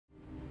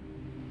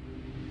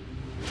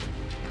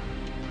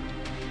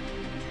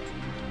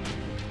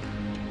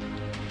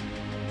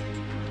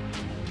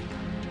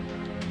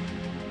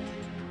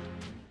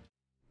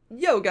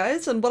Yo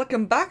guys, and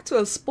welcome back to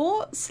a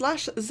Spore /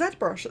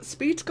 ZBrush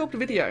speed sculpt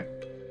video.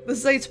 This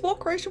is a Spore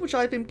creation which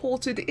I've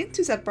imported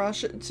into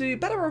ZBrush to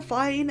better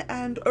refine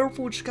and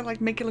overall just kind of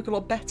like make it look a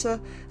lot better,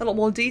 a lot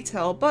more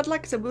detail, but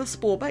like I said, with a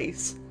Spore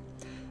base.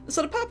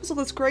 So the purpose of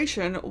this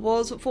creation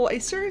was for a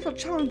series of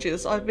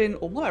challenges I've been,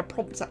 or what are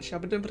prompts actually,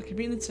 I've been doing for the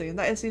community, and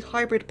that is these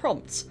hybrid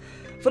prompts.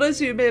 For those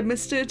of you who may have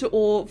missed it,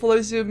 or for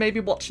those who may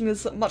be watching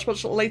this much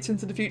later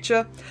into the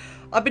future,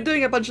 I've been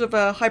doing a bunch of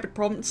hybrid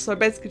prompts, so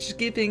basically just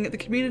giving the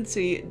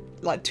community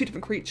like 2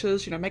 different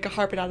creatures, you know, make a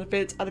hybrid out of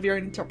it, out of your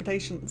own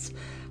interpretations.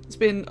 It's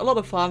been a lot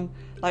of fun.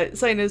 Like,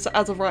 saying is,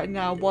 as of right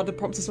now, while the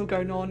prompts are still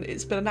going on,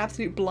 it's been an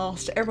absolute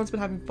blast. Everyone's been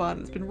having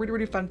fun. It's been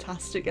really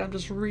fantastic, and I'm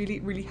just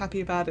really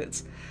happy about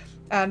it.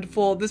 And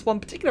for this one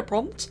particular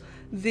prompt,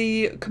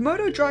 the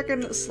Komodo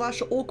dragon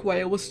 / orc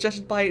whale was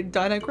suggested by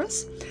Dino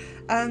Chris,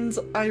 and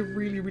I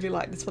really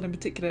like this one in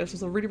particular. This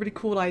was a really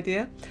cool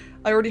idea.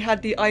 I already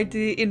had the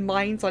idea in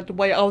mind, like the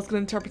way I was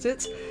going to interpret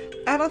it,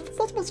 and I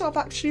thought to myself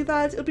actually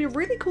that it would be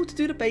really cool to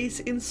do the base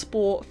in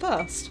Spore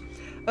first.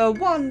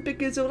 One,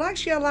 because it would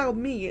actually allow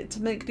me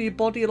to make the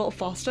body a lot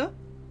faster,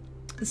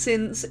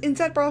 since in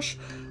ZBrush,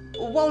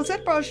 while in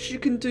ZBrush you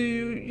can do,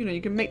 you know,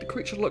 you can make the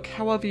creature look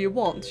however you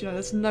want, you know,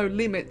 there's no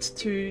limit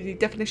to the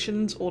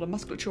definitions or the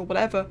musculature or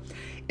whatever.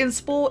 In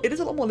Spore it is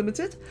a lot more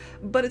limited,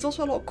 but it's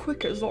also a lot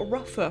quicker, it's a lot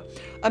rougher.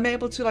 I'm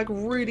able to like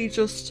really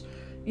just,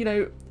 you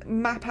know,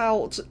 map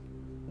out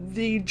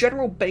the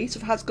general base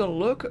of how it's gonna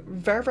look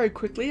very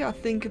quickly. I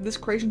think this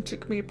creation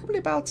took me probably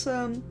about,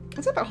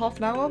 I'd say about half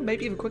an hour,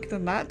 maybe even quicker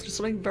than that, just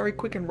something very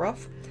quick and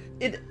rough.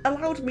 It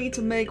allowed me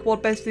to make what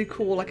I basically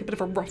call like a bit of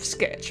a rough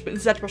sketch, but in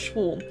ZBrush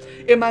form.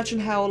 Imagine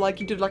how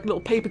like you did like a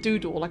little paper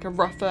doodle, like a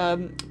rough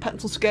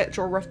pencil sketch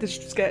or a rough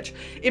digital sketch.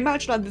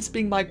 Imagine like this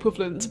being my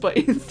equivalent, but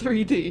in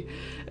 3D.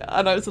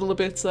 I know it's a little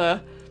bit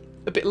a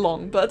bit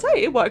long, but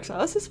hey, it works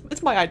out.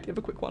 It's my idea of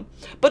a quick one.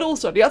 But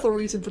also, the other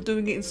reason for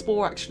doing it in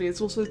Spore actually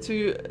is also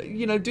to,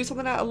 you know, do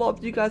something that a lot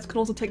of you guys can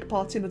also take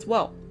part in as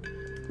well.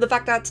 The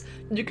fact that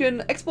you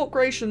can export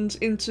creations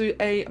into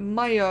a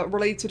Maya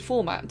related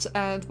format,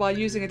 and by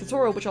using a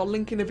tutorial which I'll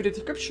link in the video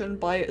description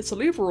by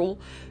Saluvarul,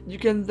 you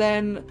can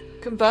then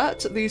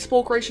convert the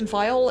Spore creation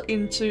file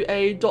into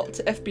a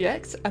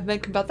 .fbx and then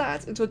convert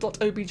that into a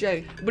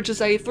 .obj, which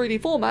is a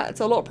 3D format.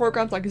 So a lot of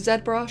programs like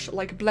ZBrush,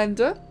 like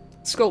Blender,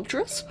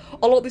 Sculptress,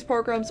 a lot of these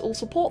programs all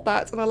support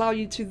that and allow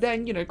you to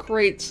then, you know,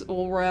 create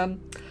or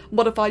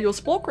modify your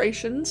Spore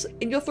creations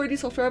in your 3D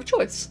software of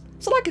choice.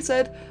 So like I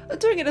said,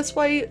 doing it this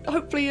way,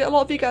 hopefully a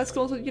lot of you guys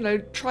can also, you know,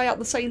 try out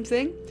the same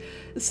thing.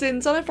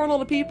 Since I know for a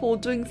lot of people,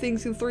 doing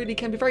things in 3D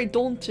can be very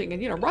daunting,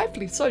 and you know,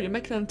 rightfully so, you're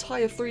making an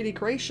entire 3D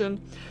creation,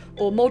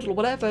 or model or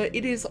whatever,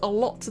 it is a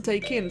lot to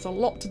take in, it's a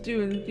lot to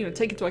do and, you know,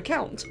 take into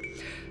account.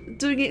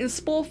 Doing it in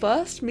Spore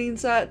first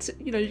means that,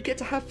 you know, you get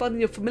to have fun in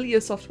your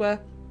familiar software,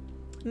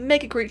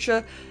 make a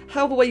creature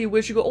however way you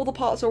wish. You've got all the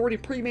parts already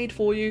pre-made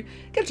for you. You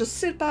can just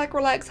sit back,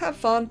 relax, have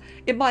fun.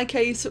 In my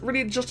case,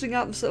 really adjusting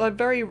out a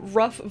very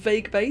rough,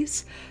 vague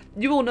base.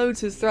 You will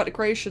notice throughout the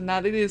creation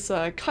that it is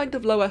kind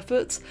of low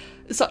effort,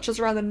 such as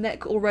around the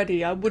neck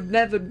already. I would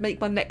never make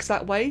my necks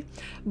that way,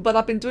 but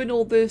I've been doing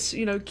all this,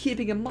 you know,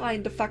 keeping in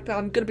mind the fact that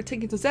I'm going to be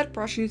taking to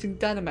ZBrush using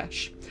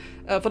Dynamesh.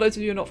 For those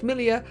of you who are not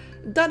familiar,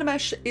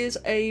 Dynamesh is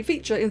a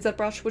feature in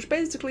ZBrush which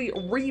basically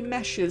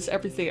remeshes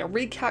everything, it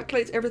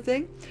recalculates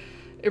everything.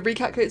 It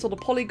recalculates all the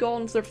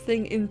polygons,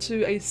 everything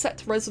into a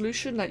set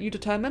resolution that you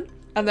determine.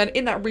 And then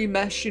in that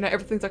remesh, you know,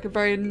 everything's like a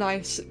very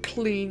nice,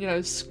 clean, you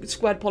know,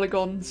 squared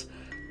polygons.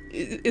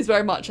 It's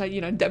very much a,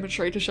 you know,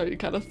 demonstrate to show you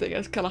kind of thing.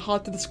 It's kind of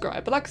hard to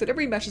describe. But like I said, it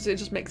remeshes it,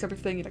 just makes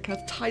everything, you know, kind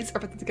of ties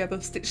everything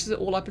together, stitches it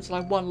all up into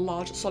like one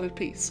large solid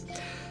piece.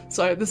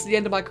 So this is the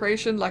end of my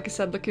creation. Like I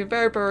said, looking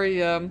very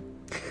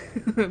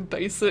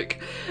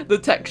basic. The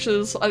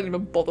textures, I didn't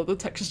even bother the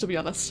textures to be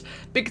honest.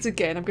 Because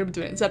again, I'm going to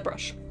be doing it in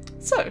ZBrush.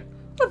 So,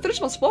 I've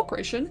finished my Spore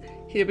creation.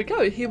 Here we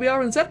go. Here we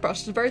are in ZBrush.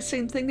 It's the very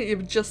same thing that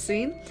you've just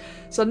seen.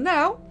 So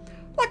now,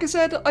 like I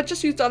said, I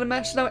just used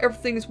Dynamesh. Now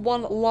everything is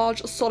one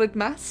large solid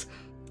mass.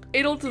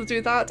 In order to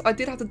do that, I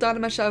did have to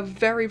Dynamesh at a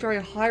very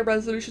high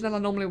resolution than I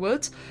normally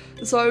would.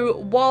 So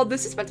while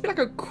this is meant to be like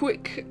a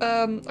quick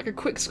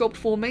sculpt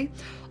for me,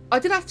 I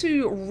did have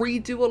to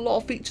redo a lot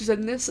of features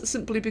in this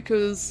simply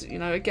because, you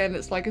know, again,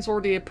 it's like it's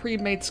already a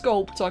pre-made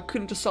sculpt, so I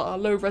couldn't just start at a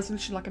low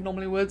resolution like I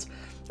normally would.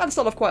 I had to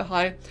start off quite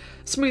high,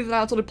 smoothing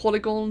out all the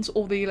polygons,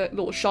 all the like,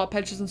 little sharp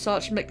edges and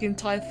such, make the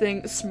entire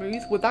thing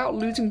smooth without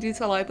losing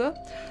detail either.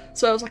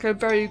 So it was like a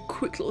very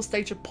quick little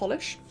stage of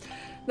polish.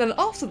 Then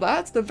after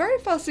that, the very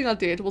first thing I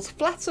did was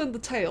flatten the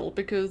tail,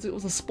 because it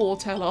was a Spore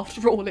tail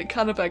after all, it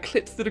kind of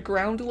clipped to the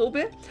ground a little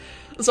bit.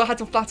 So I had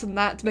to flatten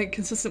that to make it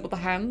consistent with the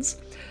hands.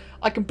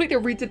 I completely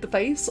redid the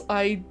face.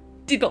 I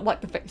did not like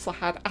the face I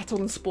had at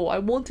all in Spore. I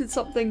wanted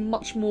something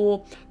much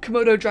more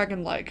Komodo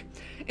dragon-like.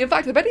 In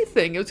fact, if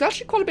anything, it was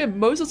actually quite a bit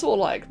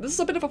Mosasaur-like. This is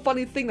a bit of a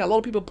funny thing that a lot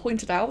of people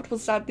pointed out,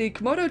 was that the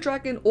Komodo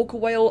dragon orca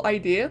whale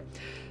idea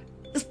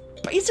is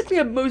basically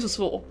a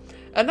Mosasaur.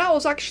 And that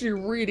was actually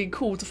really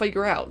cool to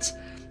figure out.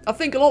 I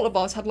think a lot of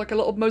us had like a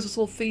lot of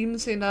mosasaur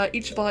themes in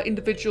each of our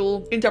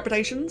individual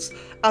interpretations.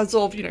 As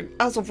of, you know,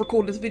 as of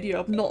recording this video,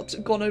 I've not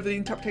gone over the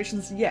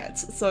interpretations yet,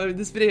 so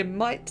this video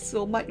might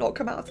or might not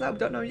come out after that, we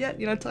don't know yet,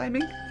 you know,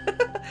 timing.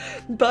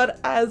 But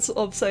as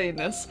of saying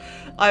this,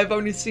 I've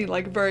only seen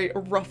like very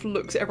rough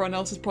looks at everyone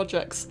else's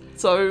projects,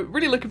 so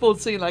really looking forward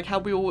to seeing like how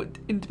we all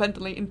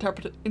independently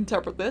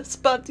interpret this.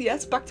 But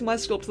yes, back to my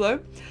sculpt though.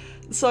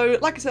 So,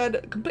 like I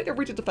said, completely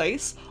redid the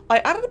face. I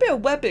added a bit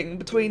of webbing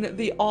between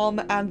the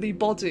arm and the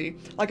body,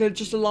 like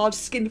just a large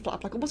skin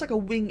flap, like almost like a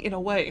wing in a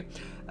way.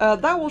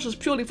 That was just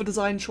purely for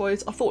design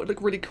choice. I thought it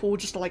looked really cool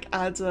just to like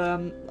add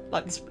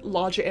like this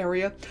larger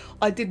area.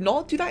 I did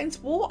not do that in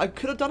Spore. I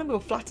could have done it with a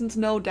flattened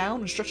nail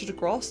down and stretched it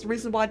across. The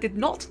reason why I did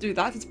not do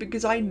that is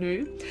because I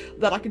knew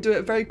that I could do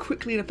it very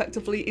quickly and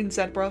effectively in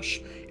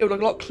ZBrush. It would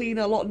look a lot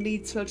cleaner, a lot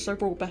neater, just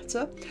overall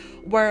better.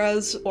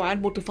 Whereas, and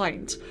more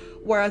defined.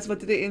 Whereas if I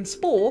did it in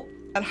Spore,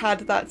 and had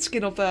that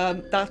skin of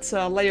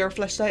that layer of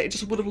flesh there, it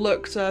just would have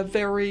looked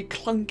very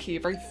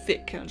clunky, very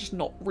thick, and just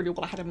not really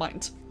what I had in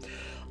mind.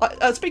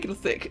 Speaking of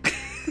thick,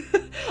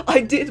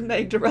 I did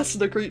make the rest of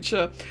the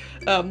creature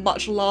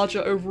much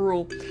larger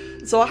overall.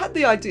 So I had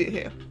the idea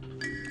here.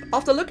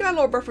 After looking at a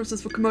lot of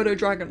references for Komodo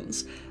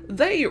dragons,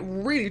 they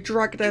really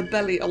drag their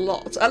belly a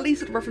lot, at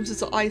least the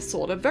references that I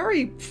saw. They're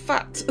very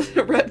fat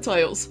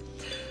reptiles.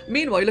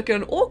 Meanwhile, you look at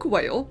an orca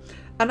whale,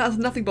 and that's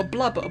nothing but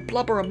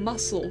blubber and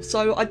muscle.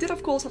 So I did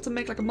of course have to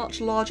make like a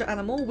much larger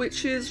animal,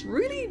 which is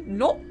really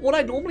not what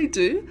I normally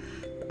do.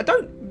 I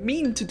don't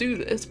mean to do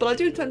this, but I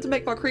do tend to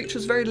make my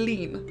creatures very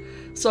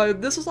lean. So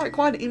this was like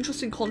quite an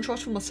interesting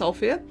contrast for myself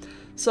here.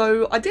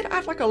 So I did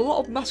add like a lot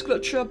of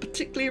musculature,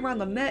 particularly around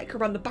the neck,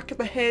 around the back of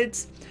the head,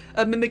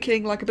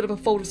 mimicking like a bit of a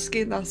fold of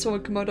skin that I saw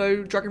in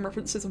Komodo dragon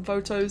references and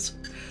photos.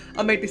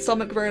 I made the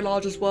stomach very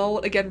large as well,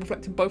 again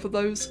reflecting both of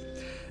those.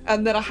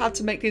 And then I had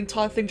to make the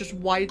entire thing just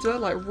wider,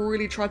 like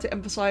really try to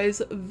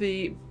emphasize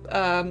the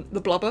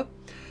blubber.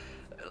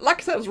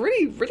 Like I said, it was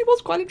really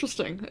was quite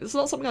interesting. It's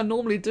not something I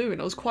normally do, and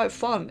it was quite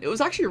fun. It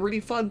was actually really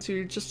fun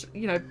to just,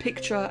 you know,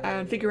 picture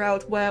and figure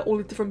out where all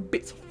the different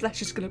bits of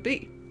flesh is going to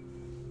be.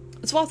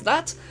 So after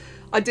that,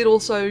 I did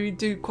also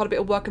do quite a bit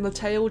of work on the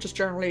tail, just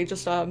generally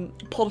just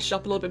polished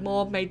up a little bit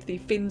more, made the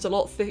fins a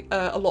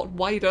lot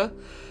wider,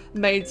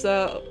 made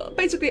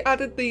basically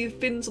added the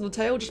fins on the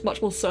tail, just much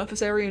more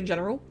surface area in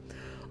general.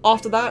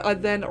 After that, I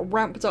then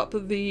ramped up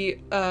the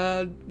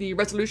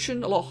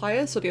resolution a lot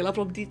higher, so the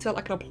level of detail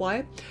I can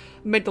apply.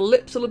 Made the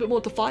lips a little bit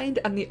more defined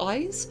and the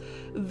eyes.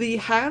 The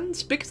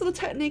hands, because of the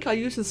technique I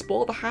used in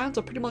Spore, the hands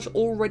are pretty much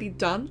already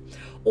done.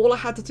 All I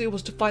had to do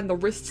was define the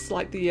wrists,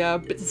 like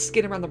the bits of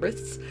skin around the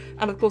wrists,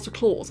 and of course the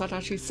claws. I had to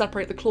actually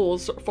separate the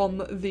claws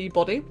from the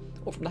body,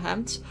 or from the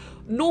hands.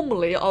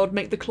 Normally, I would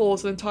make the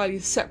claws an entirely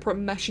separate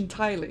mesh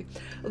entirely.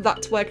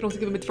 That way I can also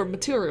give them a different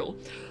material.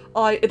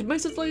 I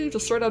admittedly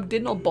just straight up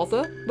did not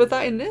bother with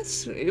that in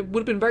this. It would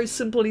have been very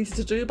simple and easy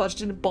to do, but I just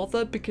didn't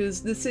bother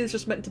because this is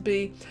just meant to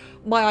be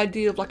my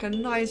idea of like a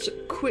nice,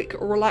 quick,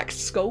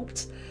 relaxed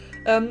sculpt.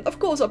 Of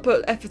course I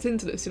put effort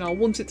into this, you know, I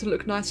want it to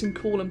look nice and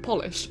cool and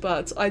polished,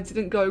 but I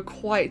didn't go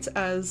quite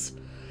as,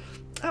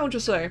 how would you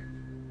say,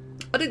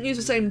 I didn't use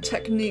the same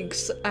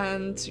techniques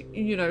and,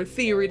 you know,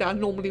 theory that I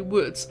normally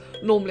would.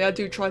 Normally I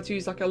do try to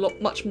use like a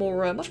much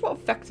more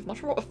effective,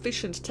 much more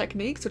efficient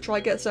techniques to try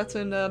and get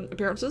certain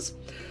appearances.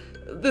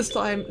 This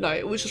time, no,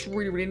 it was just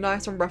really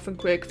nice and rough and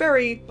quick,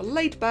 very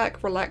laid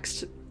back,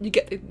 relaxed. You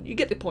get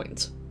the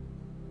point.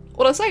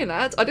 What I'm saying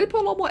that, I did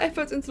put a lot more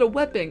effort into the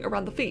webbing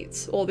around the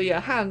feet, or the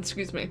hands,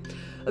 excuse me.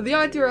 The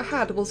idea I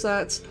had was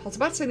that, I was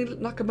about to say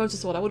like a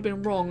mosasaur, that would have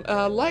been wrong,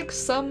 like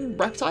some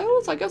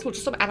reptiles, I guess, or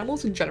just some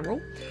animals in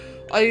general.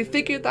 I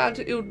figured that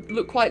it would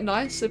look quite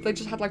nice if they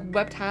just had like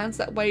webbed hands,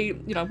 that way,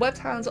 you know, webbed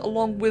hands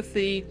along with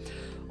the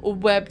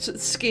webbed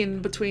skin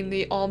between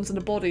the arms and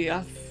the body.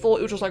 I thought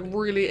it would just like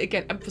really,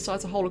 again,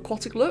 emphasize the whole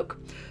aquatic look.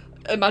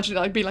 Imagine it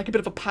like being like a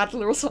bit of a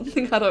paddler or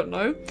something, I don't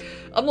know.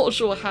 I'm not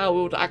sure how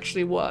it would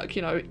actually work,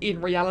 you know,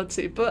 in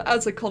reality, but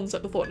as a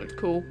concept I thought it looked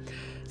cool.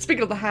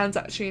 Speaking of the hands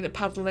actually in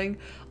paddling,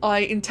 I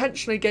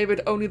intentionally gave it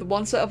only the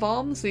one set of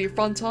arms, the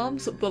front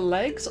arms. The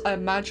legs, I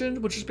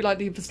imagined, would just be like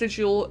the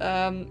vestigial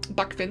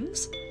back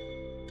fins.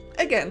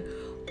 Again,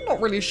 I'm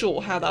not really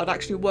sure how that would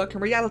actually work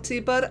in reality,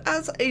 but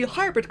as a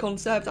hybrid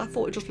concept, I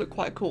thought it just looked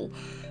quite cool.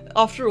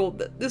 After all,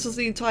 this is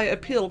the entire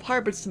appeal of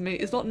hybrids to me.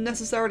 It's not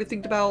necessarily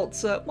think about,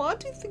 well, I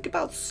do think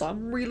about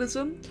some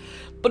realism,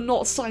 but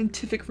not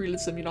scientific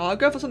realism, you know. I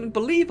go for something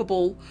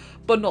believable,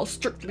 but not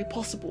strictly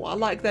possible. I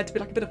like there to be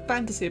like a bit of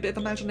fantasy, a bit of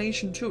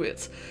imagination to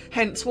it.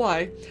 Hence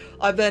why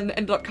I then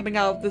ended up coming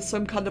out with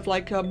some kind of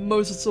like a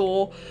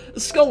mosasaur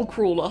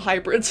skullcrawler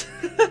hybrid.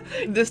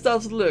 This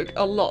does look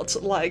a lot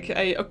like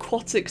a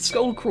aquatic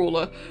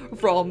skullcrawler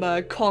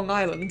from Kong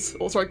Island,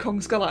 or sorry,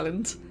 Kong Skull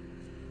Island.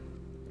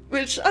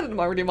 Which I didn't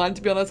really mind,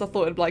 to be honest. I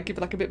thought it'd like give it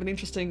like a bit of an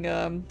interesting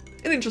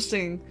an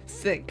interesting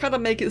thing. Kind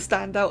of make it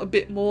stand out a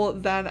bit more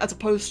than, as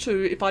opposed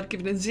to if I'd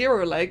given it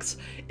 0 legs,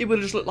 it would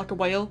have just looked like a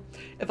whale.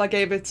 If I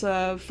gave it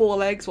 4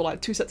 legs, or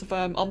like 2 sets of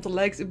arms and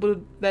legs, it would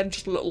have then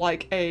just looked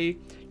like a,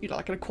 you know,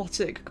 like an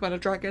aquatic Komodo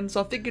dragon.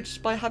 So I figured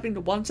just by having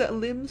the 1 set of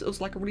limbs, it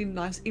was like a really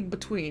nice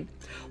in-between,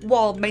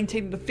 while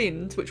maintaining the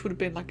fins, which would have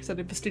been, like I said,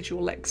 in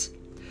vestigial legs.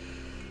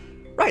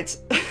 Right,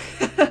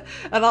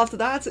 and after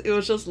that it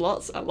was just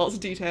lots and lots of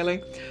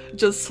detailing,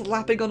 just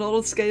slapping on all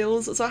the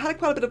scales. So I had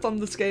quite a bit of fun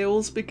with the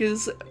scales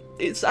because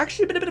it's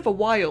actually been a bit of a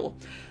while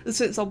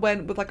since I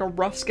went with like a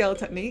rough scale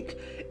technique.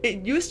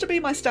 It used to be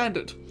my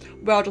standard,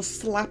 where I'll just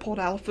slap on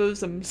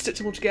alphas and stitch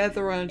them all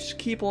together and just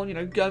keep on, you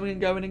know, going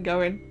and going and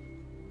going.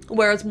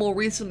 Whereas more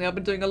recently I've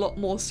been doing a lot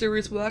more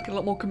serious work and a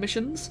lot more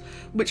commissions,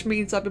 which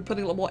means I've been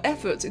putting a lot more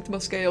effort into my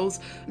scales,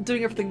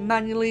 doing everything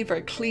manually,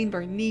 very clean,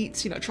 very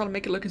neat, you know, trying to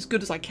make it look as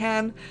good as I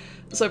can.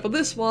 So for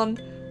this one,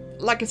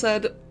 like I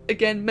said,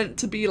 again, meant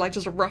to be like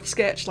just a rough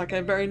sketch, like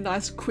a very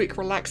nice, quick,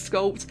 relaxed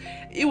sculpt.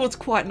 It was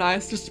quite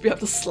nice just to be able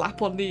to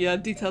slap on the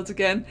details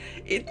again.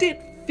 It did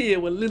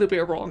feel a little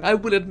bit wrong, I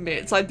would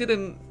admit. I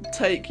didn't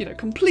take, you know,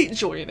 complete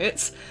joy in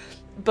it,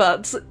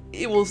 but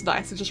it was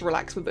nice to just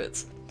relax with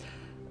it.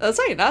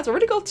 Saying that, I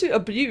really got to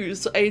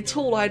abuse a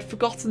tool I'd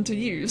forgotten to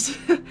use.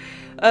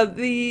 I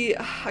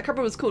can't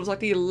remember what it's called, it's like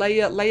the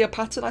layer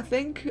pattern, I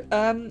think.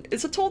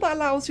 It's a tool that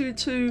allows you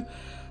to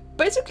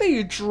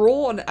basically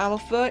draw an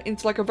alpha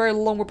into like a very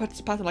long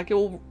repetitive pattern, like it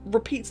will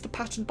repeat the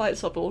pattern by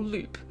itself, it will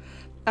loop.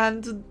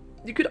 And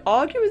you could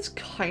argue it's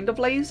kind of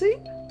lazy.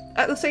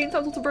 At the same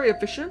time, it's also very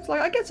efficient.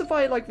 Like, I guess if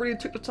I like really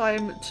took the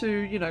time to,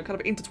 you know, kind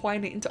of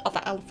intertwine it into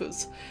other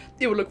alphas,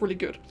 it would look really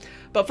good.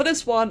 But for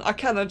this one, I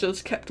kind of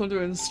just kept on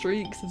doing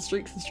streaks and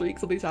streaks and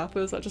streaks of these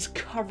alphas, like just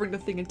covering the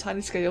thing in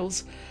tiny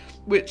scales,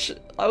 which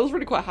I was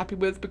really quite happy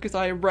with because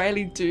I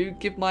rarely do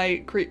give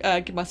my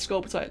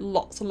sculpts like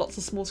lots and lots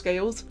of small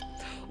scales.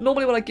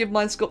 Normally when I give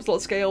my sculpts a lot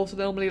of scales,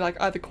 they're normally like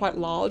either quite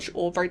large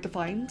or very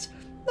defined.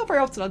 Not very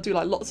often I do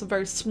like lots of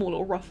very small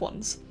or rough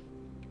ones.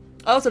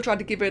 I also tried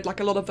to give it like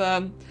a lot of,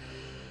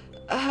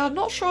 I'm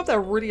not sure if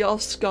there really are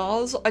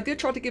scars. I did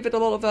try to give it a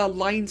lot of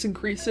lines and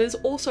creases,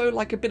 also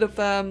like a bit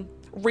of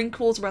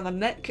wrinkles around the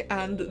neck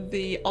and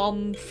the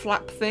arm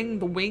flap thing,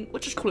 the wing,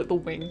 let's just call it the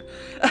wing.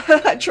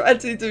 I tried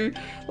to do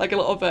like a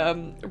lot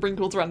of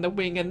wrinkles around the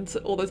wing and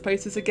all those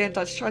places. Again,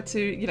 I just tried to,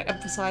 you know,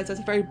 emphasize as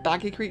a very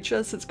baggy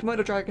creature, since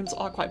Komodo dragons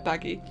are quite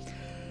baggy.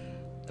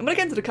 And when I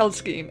get into the colour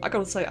scheme, I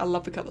gotta say I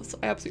love the colours.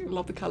 I absolutely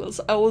love the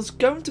colours. I was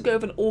going to go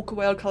with an Orca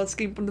whale colour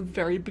scheme from the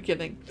very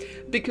beginning,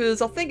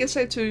 because I think it's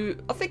safe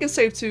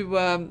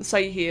to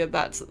say here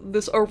that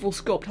this overall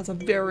sculpt has a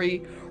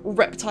very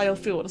reptile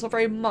feel. There's not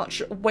very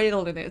much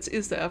whale in it,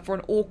 is there, for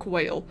an Orca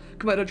whale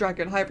Komodo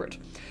dragon hybrid?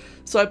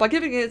 So by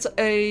giving it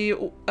a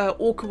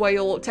Orca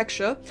whale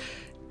texture,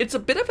 it's a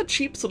bit of a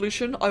cheap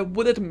solution, I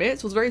would admit.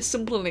 It was very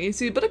simple and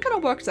easy, but it kind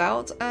of worked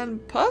out,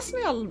 and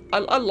personally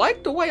I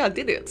liked the way I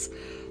did it.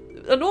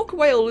 An Orca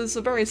whale is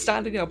a very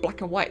standard, you know,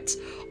 black and white.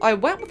 I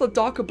went with a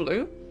darker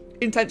blue,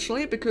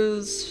 intentionally,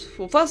 because,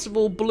 well, first of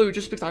all, blue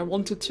just because I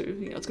wanted to.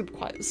 You know, it's going to be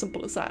quite as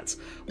simple as that.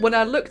 When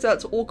I looked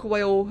at Orca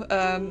whale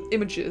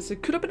images,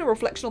 it could have been a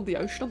reflection of the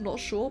ocean, I'm not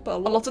sure, but a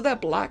lot of their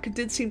black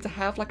did seem to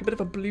have like a bit of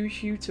a blue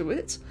hue to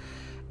it.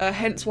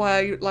 Hence why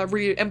I like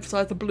really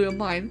emphasised the blue in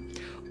mine.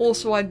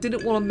 Also, I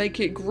didn't want to make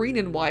it green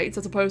and white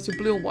as opposed to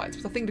blue and white,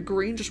 because I think the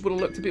green just would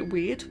have looked a bit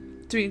weird,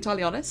 to be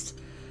entirely honest.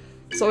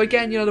 So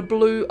again, you know, the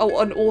blue,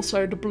 oh, and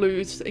also the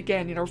blues,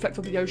 again, you know, reflect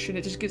on the ocean,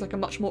 it just gives like a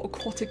much more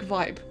aquatic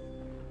vibe.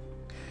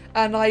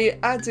 And I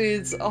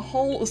added a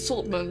whole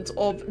assortment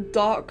of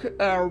dark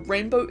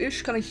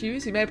rainbow-ish kind of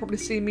hues. You may have probably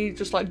seen me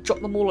just like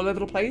drop them all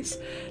over the place.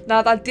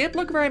 Now that did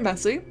look very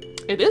messy,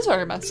 it is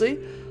very messy,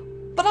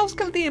 but that was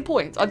kind of the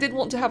point. I did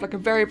want to have like a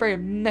very, very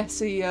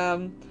messy,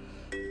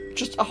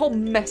 just a whole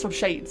mess of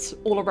shades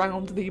all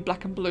around the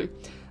black and blue.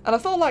 And I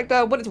felt like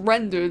that when it's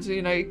rendered,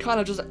 you know, it kind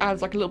of just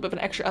adds like a little bit of an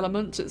extra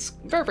element. It's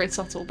very, very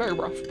subtle, very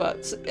rough,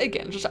 but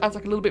again, it just adds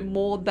like a little bit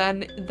more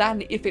than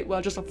if it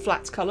were just a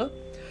flat colour.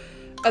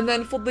 And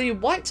then for the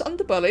white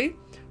underbelly,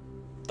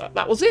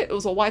 that was it. It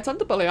was a white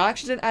underbelly. I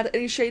actually didn't add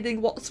any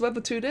shading whatsoever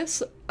to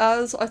this,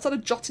 as I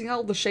started jotting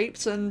out the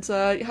shapes and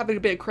having a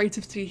bit of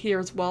creativity here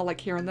as well, like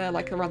here and there,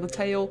 like around the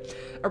tail,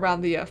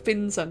 around the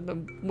fins and the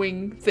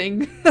wing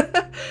thing.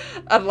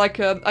 And like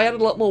I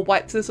added a lot more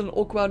white to this than an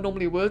Orca whale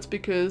normally would,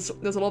 because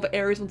there's a lot of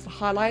areas I wanted to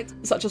highlight,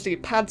 such as the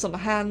pads on the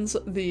hands,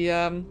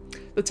 the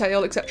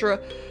tail, etc.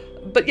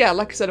 But yeah,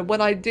 like I said, when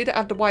I did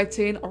add the white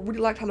in, I really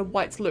liked how the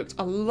white looked.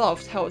 I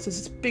loved how it's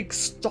this big,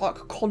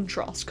 stark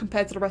contrast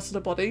compared to the rest of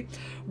the body.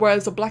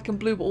 Whereas the black and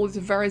blue were all these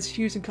various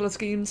hues and colour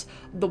schemes,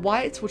 the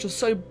white, which was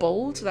so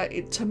bold that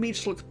it, to me,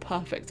 just looked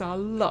perfect. And I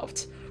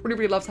loved, really,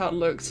 really loved how it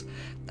looked.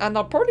 And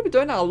I'll probably be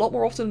doing that a lot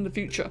more often in the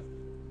future.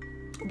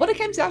 When it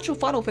came to the actual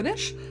final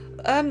finish,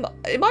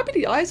 it might be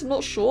the eyes, I'm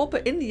not sure,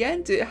 but in the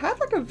end, it had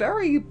like a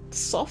very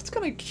soft,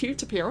 kind of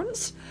cute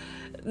appearance.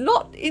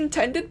 Not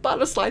intended by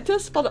the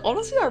slightest, but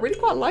honestly I really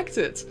quite liked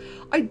it.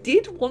 I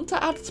did want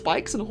to add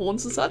spikes and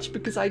horns and such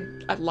because I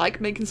like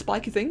making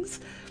spiky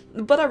things,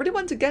 but I really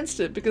went against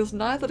it because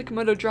neither the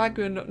Komodo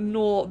dragon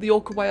nor the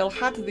Orca whale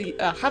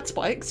had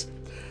spikes,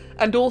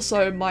 and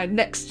also my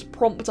next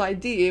prompt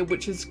idea,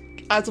 which is,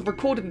 as of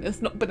recording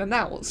this, not been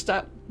announced,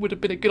 that would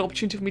have been a good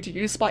opportunity for me to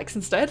use spikes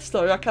instead,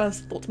 so I kind of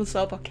thought to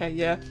myself, okay,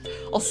 yeah,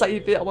 I'll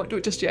save it, I won't do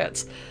it just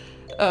yet.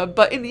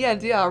 But in the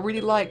end, yeah,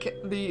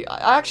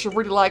 I actually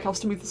really like how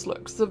smooth this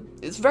looks. So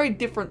it's very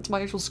different to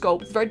my usual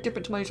sculpt, it's very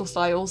different to my usual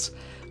styles,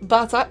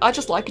 but I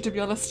just like it, to be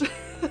honest.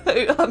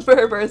 I'm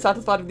very, very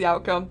satisfied with the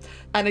outcome.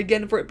 And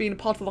again, for it being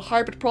part of the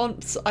hybrid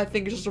prompts, I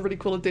think it's just a really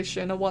cool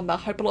addition, and one that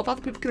I hope a lot of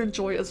other people can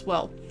enjoy as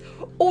well.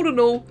 All in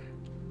all,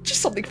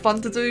 just something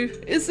fun to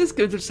do. It's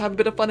good to just have a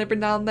bit of fun every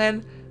now and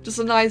then. Just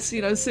a nice,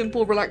 you know,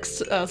 simple,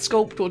 relaxed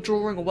sculpt or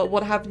drawing or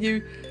what have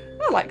you.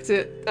 I liked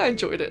it. I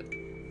enjoyed it.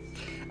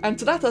 And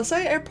to that I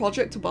say, a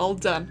project well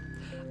done.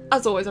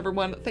 As always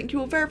everyone, thank you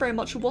all very, very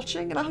much for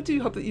watching, and I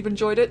do hope that you've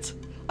enjoyed it.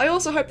 I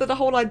also hope that the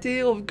whole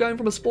idea of going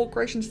from a Spore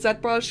creation to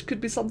ZBrush could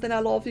be something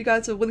that a lot of you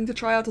guys are willing to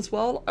try out as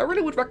well. I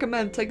really would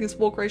recommend taking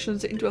Spore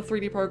creations into a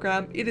 3D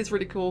program. It is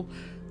really cool.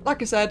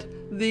 Like I said,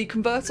 the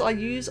converter I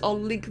use, I'll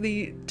link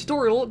the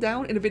tutorial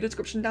down in the video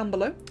description down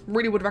below.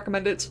 Really would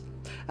recommend it.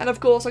 And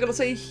of course, I gotta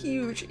say a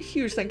huge,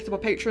 huge thank you to my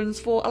patrons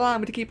for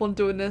allowing me to keep on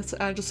doing this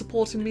and just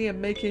supporting me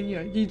and making, you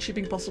know,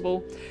 YouTubing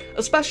possible.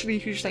 Especially a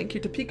huge thank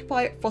you to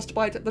Peakpie,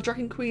 Frostbite, the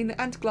Dragon Queen,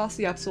 and Glass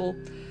the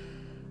Absol.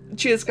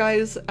 Cheers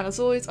guys, and as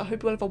always, I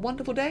hope you all have a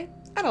wonderful day,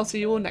 and I'll see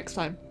you all next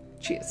time.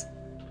 Cheers.